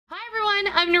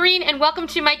I'm Noreen and welcome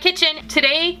to my kitchen.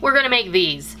 Today we're gonna make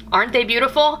these. Aren't they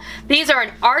beautiful? These are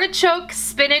an artichoke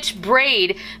spinach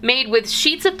braid made with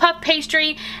sheets of puff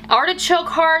pastry, artichoke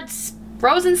hearts,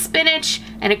 frozen spinach,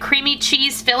 and a creamy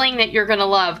cheese filling that you're gonna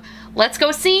love. Let's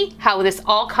go see how this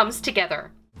all comes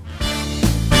together.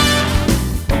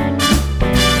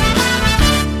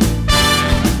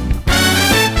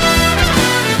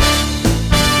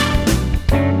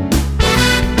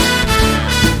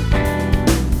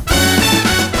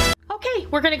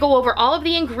 We're gonna go over all of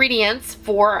the ingredients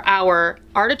for our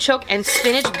artichoke and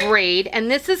spinach braid, and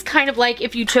this is kind of like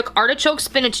if you took artichoke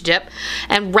spinach dip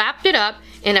and wrapped it up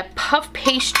in a puff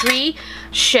pastry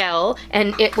shell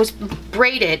and it was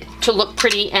braided to look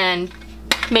pretty and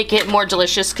make it more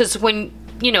delicious, because when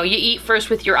you eat first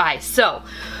with your eyes. So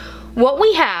what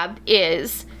we have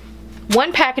is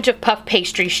one package of puff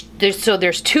pastry, so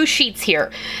there's 2 sheets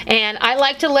here, and I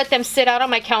like to let them sit out on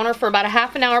my counter for about a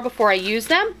half an hour before I use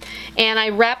them, and I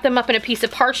wrap them up in a piece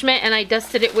of parchment and I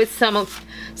dusted it with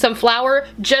some flour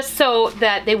just so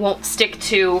that they won't stick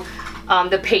to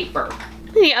the paper.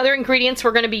 The other ingredients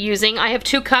we're going to be using, I have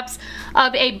 2 cups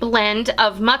of a blend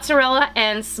of mozzarella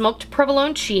and smoked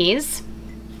provolone cheese.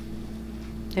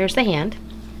 There's the hand.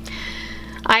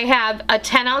 I have a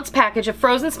 10-ounce package of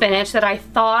frozen spinach that I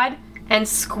thawed and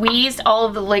squeezed all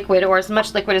of the liquid, or as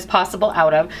much liquid as possible,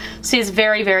 out of, so it's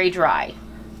very, very dry.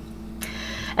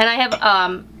 And I have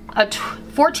a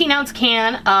 14-ounce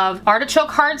can of artichoke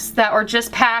hearts that are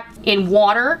just packed in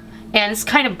water, and it's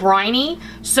kind of briny,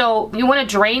 so you want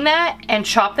to drain that and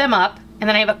chop them up. And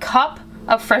then I have a cup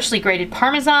of freshly grated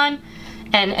Parmesan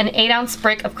and an 8-ounce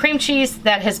brick of cream cheese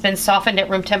that has been softened at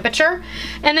room temperature.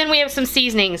 And then we have some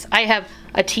seasonings. I have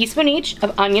a teaspoon each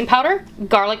of onion powder,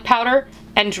 garlic powder,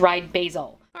 and dried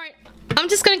basil. All right, I'm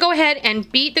just gonna go ahead and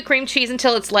beat the cream cheese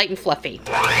until it's light and fluffy.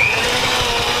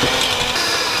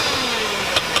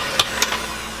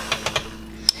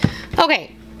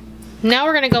 Okay, now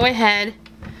we're gonna go ahead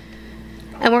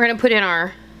and we're gonna put in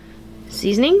our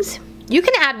seasonings. You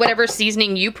can add whatever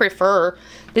seasoning you prefer.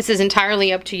 This is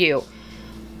entirely up to you.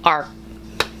 Our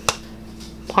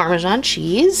Parmesan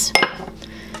cheese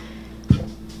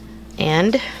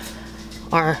and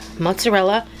our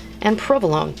mozzarella and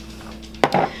provolone.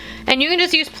 And you can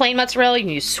just use plain mozzarella, you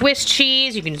can use Swiss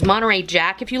cheese, you can use Monterey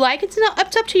Jack if you like. It's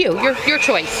up to you, your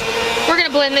choice. We're gonna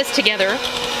blend this together.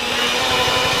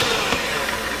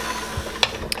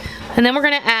 And then we're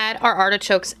gonna add our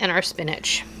artichokes and our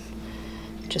spinach.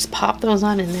 Just pop those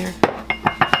on in there.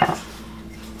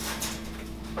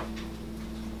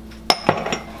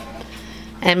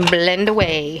 And blend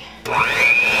away.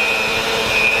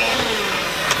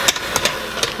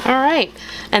 All right,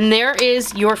 and there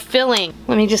is your filling.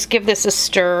 Let me just give this a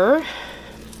stir.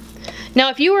 Now,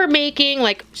 if you were making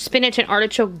like spinach and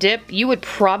artichoke dip, you would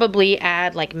probably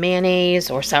add like mayonnaise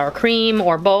or sour cream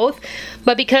or both.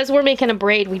 But because we're making a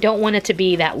braid, we don't want it to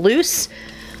be that loose.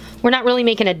 We're not really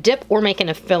making a dip, we're making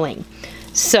a filling.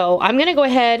 So I'm gonna go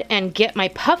ahead and get my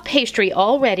puff pastry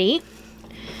all ready,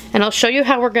 and I'll show you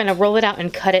how we're gonna roll it out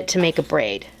and cut it to make a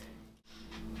braid.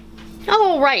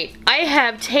 All right, I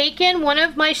have taken one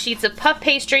of my sheets of puff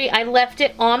pastry, I left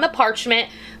it on the parchment,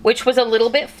 which was a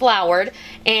little bit floured,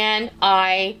 and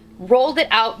I rolled it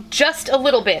out just a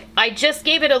little bit. I just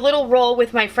gave it a little roll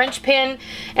with my French pin,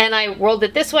 and I rolled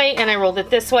it this way and I rolled it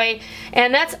this way,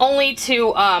 and that's only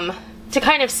to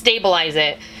kind of stabilize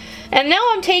it. And now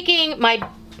I'm taking my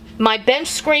bench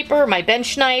scraper, my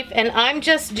bench knife, and I'm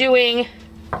just doing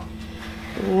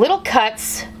little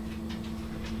cuts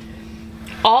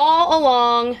all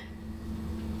along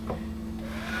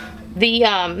the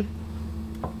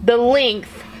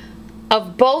length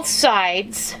of both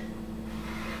sides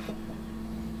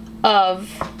of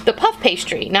the puff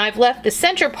pastry. Now I've left the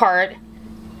center part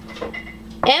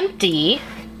empty,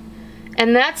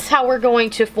 and that's how we're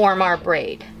going to form our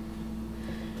braid.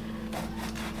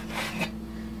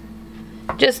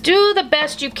 Just do the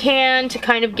best you can to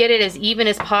kind of get it as even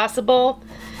as possible.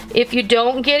 If you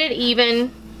don't get it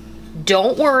even,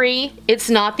 don't worry, it's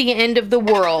not the end of the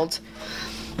world.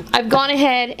 I've gone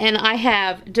ahead and I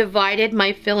have divided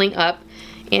my filling up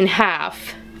in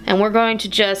half, and we're going to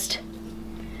just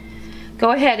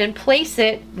go ahead and place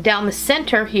it down the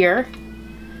center here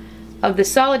of the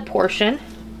solid portion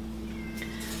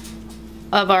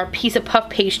of our piece of puff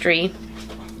pastry,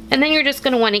 and then you're just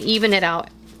going to want to even it out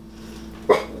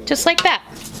just like that.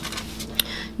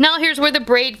 Now here's where the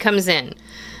braid comes in.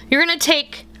 You're going to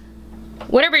take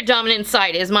whatever your dominant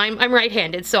side is. I'm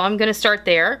right-handed, so I'm going to start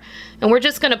there, and we're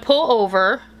just going to pull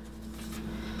over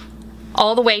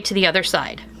all the way to the other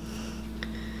side,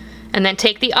 and then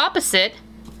take the opposite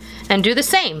and do the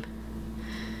same.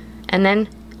 And then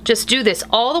just do this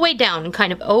all the way down and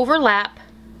kind of overlap.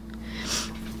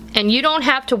 And you don't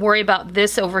have to worry about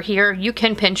this over here. You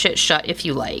can pinch it shut if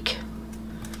you like.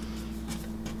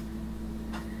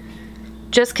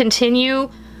 Just continue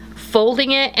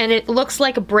folding it, and it looks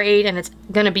like a braid, and it's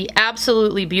gonna be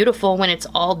absolutely beautiful when it's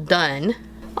all done.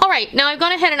 All right, now I've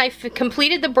gone ahead and I've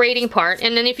completed the braiding part,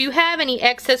 and then if you have any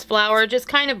excess flour, just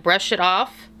kind of brush it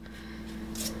off.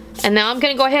 And now I'm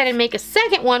gonna go ahead and make a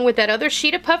second one with that other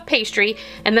sheet of puff pastry,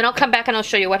 and then I'll come back and I'll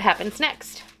show you what happens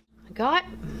next. I got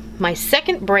my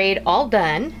second braid all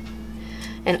done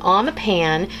and on the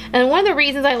pan, and one of the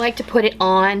reasons I like to put it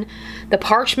on the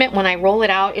parchment when I roll it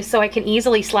out is so I can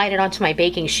easily slide it onto my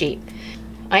baking sheet.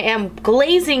 I am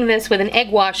glazing this with an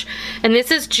egg wash, and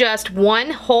this is just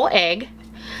one whole egg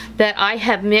that I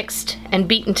have mixed and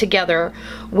beaten together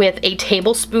with a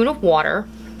tablespoon of water,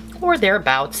 or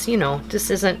thereabouts. You know, this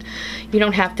isn't, you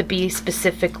don't have to be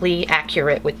specifically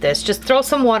accurate with this. Just throw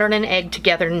some water and an egg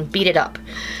together and beat it up.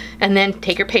 And then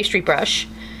take your pastry brush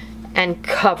and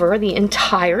cover the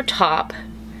entire top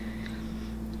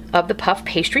of the puff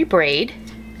pastry braid.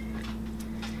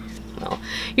 Well,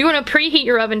 you want to preheat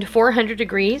your oven to 400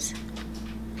 degrees.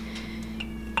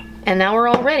 And now we're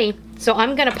all ready. So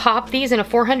I'm gonna pop these in a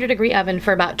 400 degree oven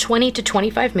for about 20 to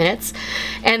 25 minutes.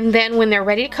 And then when they're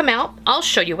ready to come out, I'll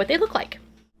show you what they look like.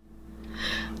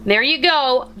 There you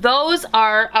go. Those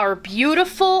are our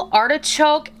beautiful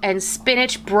artichoke and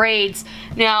spinach braids.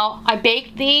 Now, I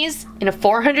baked these in a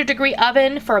 400 degree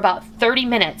oven for about 30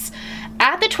 minutes.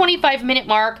 At the 25-minute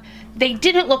mark, they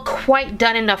didn't look quite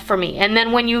done enough for me. And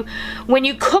then when you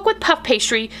cook with puff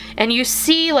pastry and you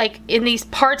see like in these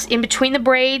parts in between the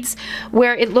braids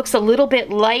where it looks a little bit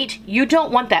light, you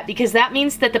don't want that, because that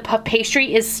means that the puff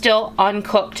pastry is still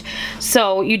uncooked.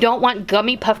 So you don't want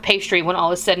gummy puff pastry when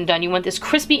all is said and done. You want this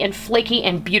crispy and flaky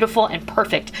and beautiful and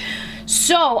perfect.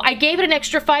 So I gave it an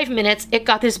extra 5 minutes. It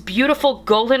got this beautiful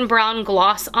golden brown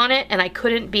gloss on it, and I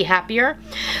couldn't be happier.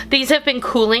 These have been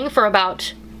cooling for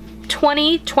about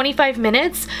 20-25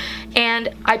 minutes,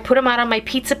 and I put them out on my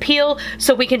pizza peel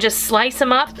so we can just slice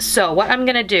them up. So what I'm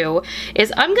gonna do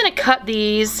is I'm gonna cut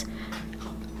these,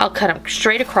 I'll cut them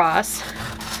straight across,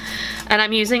 and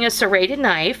I'm using a serrated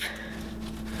knife.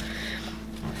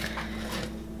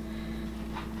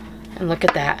 And look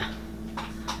at that.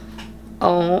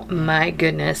 Oh my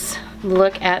goodness,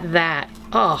 look at that.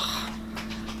 Oh,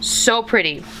 so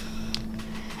pretty.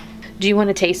 Do you want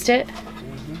to taste it?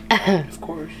 Mm-hmm. Of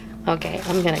course. Okay,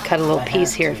 I'm gonna cut a little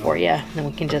piece here for you, and then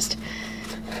we can just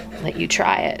let you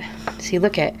try it. See,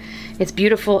 look at, it's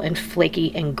beautiful and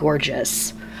flaky and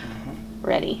gorgeous.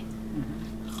 Ready?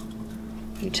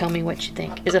 You tell me what you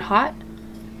think. Is it hot?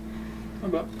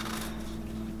 About.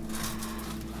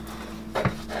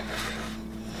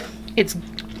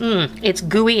 It's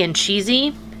gooey and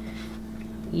cheesy.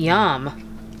 Yum.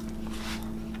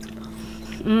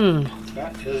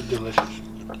 That is delicious.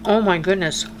 Oh my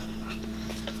goodness.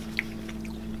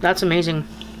 That's amazing.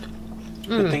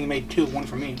 Good thing you made two, one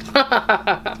for me.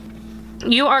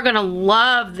 You are gonna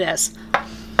love this.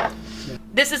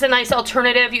 This is a nice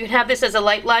alternative. You can have this as a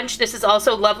light lunch. This is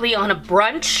also lovely on a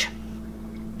brunch.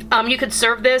 You could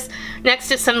serve this next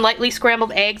to some lightly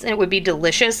scrambled eggs, and it would be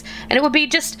delicious. And it would be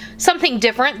just something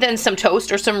different than some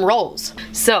toast or some rolls.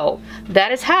 So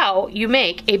that is how you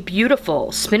make a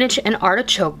beautiful spinach and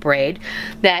artichoke braid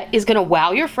that is gonna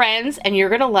wow your friends, and you're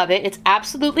gonna love it. It's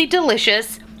absolutely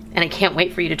delicious, and I can't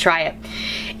wait for you to try it.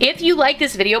 If you like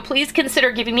this video, please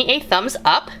consider giving me a thumbs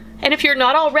up. And if you're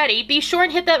not already, be sure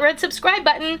and hit that red subscribe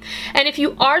button. And if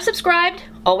you are subscribed,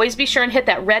 always be sure and hit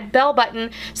that red bell button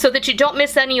so that you don't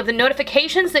miss any of the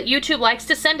notifications that YouTube likes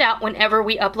to send out whenever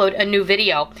we upload a new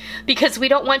video. Because we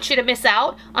don't want you to miss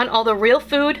out on all the real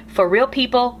food for real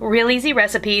people, real easy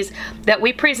recipes that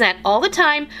we present all the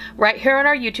time right here on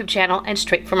our YouTube channel and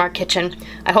straight from our kitchen.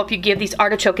 I hope you give these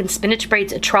artichoke and spinach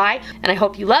braids a try, and I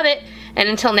hope you love it. And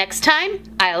until next time,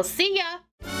 I'll see ya.